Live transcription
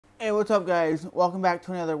Hey, what's up guys? Welcome back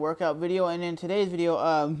to another workout video, and in today's video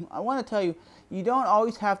I want to tell you, you don't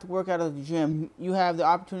always have to work out at the gym. You have the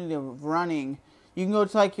opportunity of running. You can go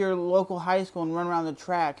to like your local high school and run around the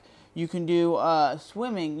track. You can do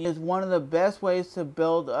swimming. It's one of the best ways to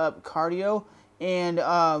build up cardio, and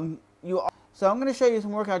so I'm going to show you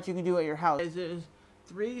some workouts you can do at your house. There's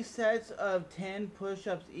 3 sets of 10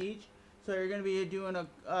 push-ups each, so you're going to be doing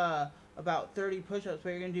about 30 push-ups, but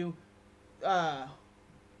you're going to do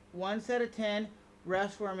 1 set of 10,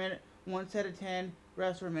 rest for a minute, 1 set of 10,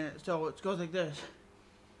 rest for a minute. So it goes like this.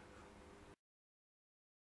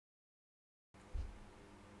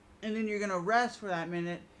 And then you're going to rest for that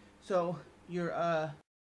minute. So you're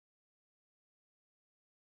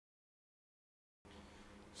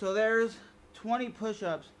so there's 20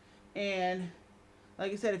 push-ups, and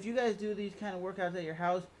like I said, if you guys do these kind of workouts at your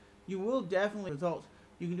house, you will definitely results.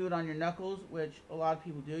 You can do it on your knuckles, which a lot of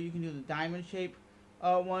people do. You can do the diamond shape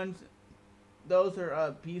ones. Those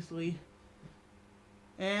are beastly.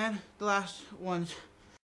 And the last ones,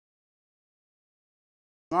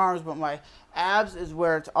 arms, but my abs is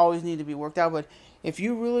where it's always need to be worked out. But if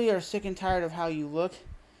you really are sick and tired of how you look,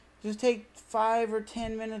 just take 5 or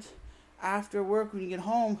 10 minutes after work when you get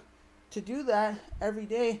home to do that every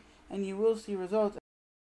day, and you will see results.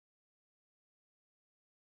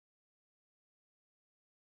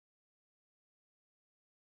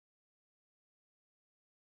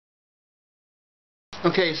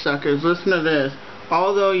 Okay, suckers, listen to this.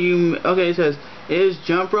 It says, is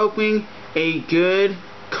jump roping a good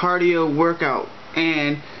cardio workout?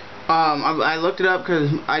 And I looked it up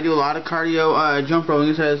because I do a lot of cardio jump roping.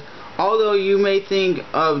 It says, although you may think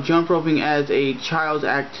of jump roping as a child's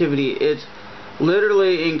activity, it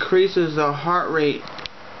literally increases the heart rate.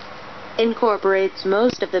 Incorporates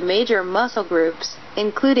most of the major muscle groups,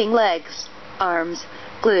 including legs, arms,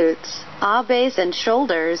 glutes, base and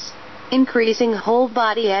shoulders, increasing whole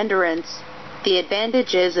body endurance. The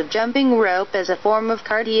advantages of jumping rope as a form of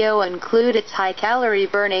cardio include its high calorie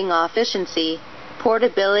burning efficiency,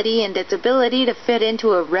 portability, and its ability to fit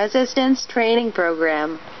into a resistance training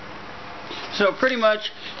program. So pretty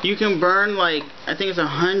much you can burn like, I think it's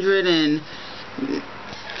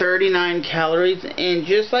 139 calories in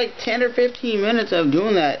just like 10 or 15 minutes of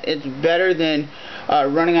doing that. It's better than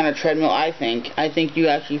running on a treadmill, I think. I think you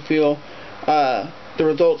actually feel the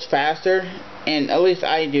results faster, and at least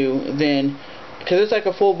I do, then because it's like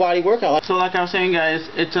a full body workout. So like I was saying guys,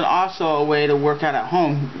 it's also a way to work out at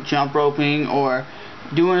home, jump roping or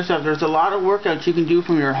doing stuff. There's a lot of workouts you can do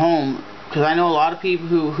from your home, because I know a lot of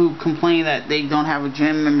people who complain that they don't have a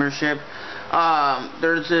gym membership.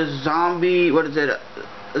 There's this zombie run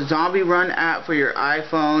app for your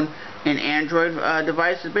iPhone and Android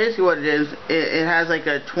devices. Basically what it is, it has like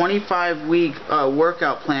a 25-week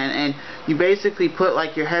workout plan, and you basically put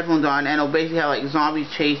like your headphones on, and it'll basically have like zombies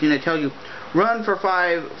chasing you. It tells you run for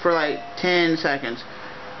like 10 seconds,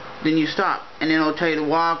 then you stop, and then it'll tell you to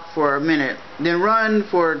walk for a minute, then run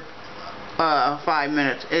for 5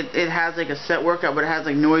 minutes. It has like a set workout, but it has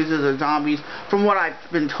like noises of zombies. From what I've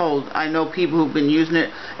been told, I know people who've been using it,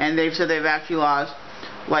 and they've said they've actually lost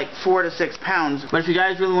like 4 to 6 pounds. But if you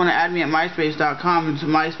guys really want to add me at myspace.com, it's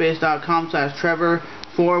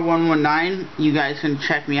myspace.com/Trevor4119. You guys can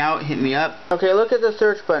check me out, hit me up. Okay, look at the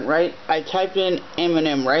search button, right? I typed in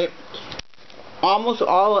Eminem, right? Almost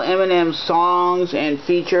all of Eminem's songs and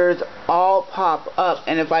features all pop up,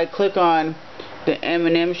 and if I click on the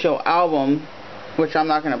Eminem Show album, which I'm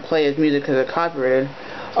not going to play his music because it's copyrighted,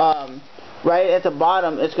 right at the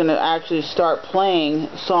bottom it's going to actually start playing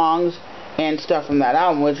songs and stuff from that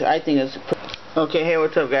album, which I think is okay. Hey,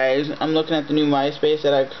 what's up guys? I'm looking at the new MySpace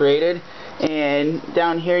that I've created, and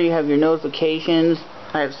down here you have your notifications.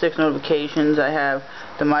 I have 6 notifications. I have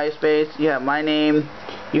the MySpace, you have my name,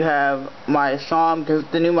 you have my song, because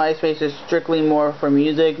the new MySpace is strictly more for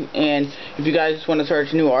music, and if you guys just want to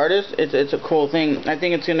search new artists, it's a cool thing. I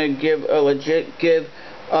think it's going to give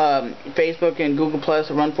Facebook and Google Plus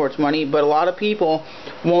a run for its money, but a lot of people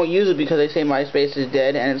won't use it because they say MySpace is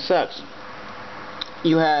dead, and it sucks.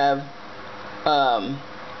 You have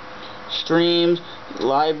streams,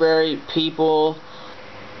 library, people,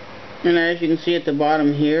 and as you can see at the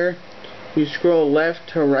bottom here, you scroll left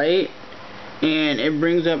to right, and it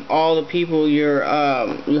brings up all the people you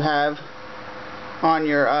have on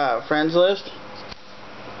your friends list.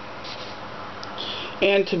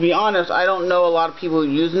 And to be honest, I don't know a lot of people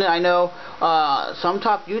using it. I know some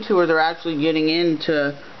top YouTubers are actually getting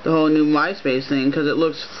into the whole new MySpace thing because it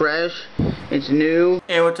looks fresh, it's new.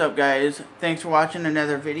 Hey, what's up guys? Thanks for watching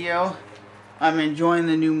another video. I'm enjoying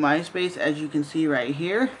the new MySpace, as you can see right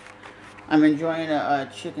here. I'm enjoying a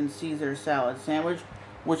chicken Caesar salad sandwich.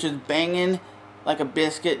 which is banging like a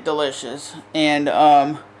biscuit delicious. And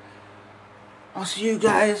I'll see you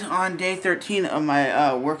guys on day 13 of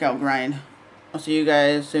my workout grind. I'll see you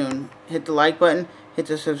guys soon. Hit the like button, hit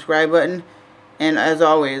the subscribe button, and as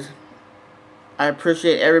always, I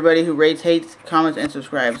appreciate everybody who rates, hates, comments, and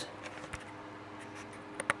subscribes.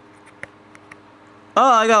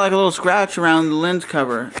 Oh, I got like a little scratch around the lens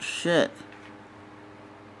cover. Shit.